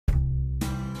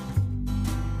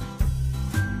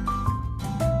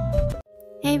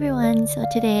Hey everyone, so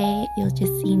today you'll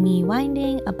just see me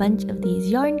winding a bunch of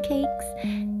these yarn cakes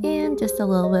and just a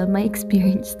little bit of my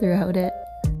experience throughout it.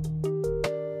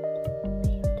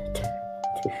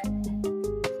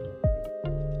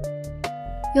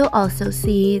 You'll also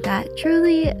see that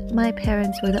truly my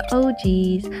parents were the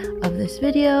OGs of this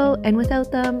video, and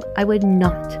without them I would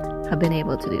not have been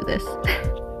able to do this.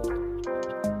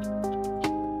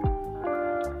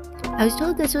 I was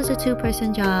told this was a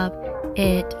 2-person job.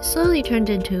 It slowly turned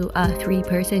into a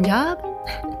 3-person job.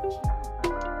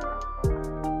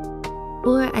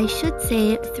 Or I should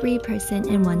say 3-person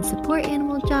and 1 support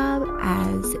animal job,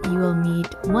 as you will meet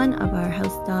one of our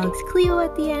house dogs, Cleo,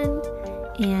 at the end,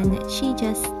 and she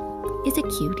just is a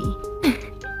cutie.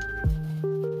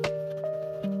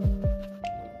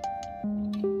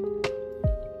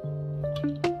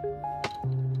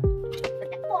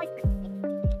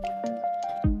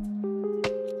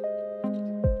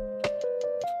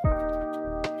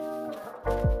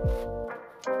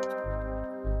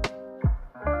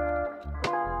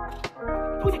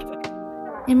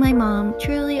 And my mom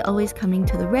truly always coming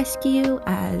to the rescue,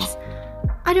 as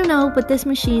I don't know, but this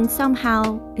machine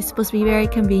somehow is supposed to be very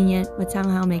convenient, but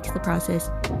somehow makes the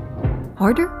process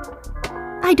harder?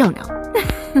 I don't know.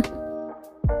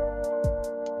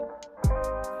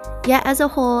 Yeah, as a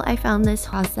whole, I found this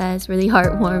process really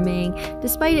heartwarming,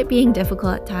 despite it being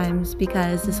difficult at times,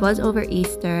 because this was over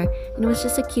Easter, and it was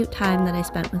just a cute time that I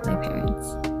spent with my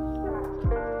parents.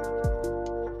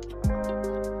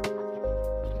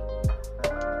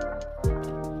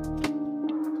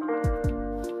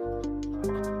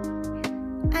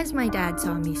 As my dad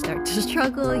saw me start to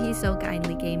struggle, he so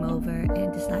kindly came over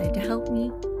and decided to help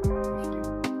me.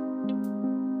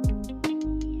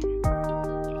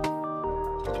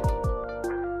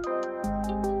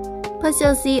 Plus,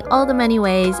 you'll see all the many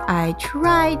ways I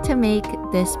tried to make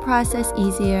this process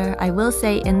easier. I will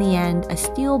say, in the end, a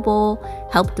steel bowl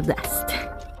helped the best.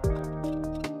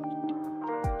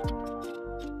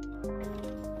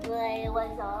 It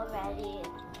was already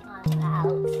on the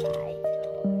outside.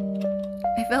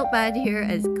 I felt bad here,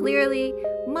 as clearly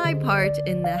my part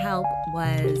in the help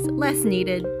was less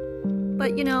needed,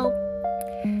 but you know,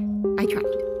 I tried.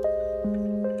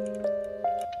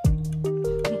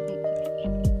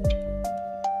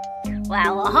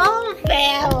 Well, a whole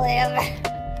family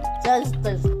just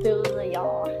to do the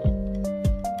yarn.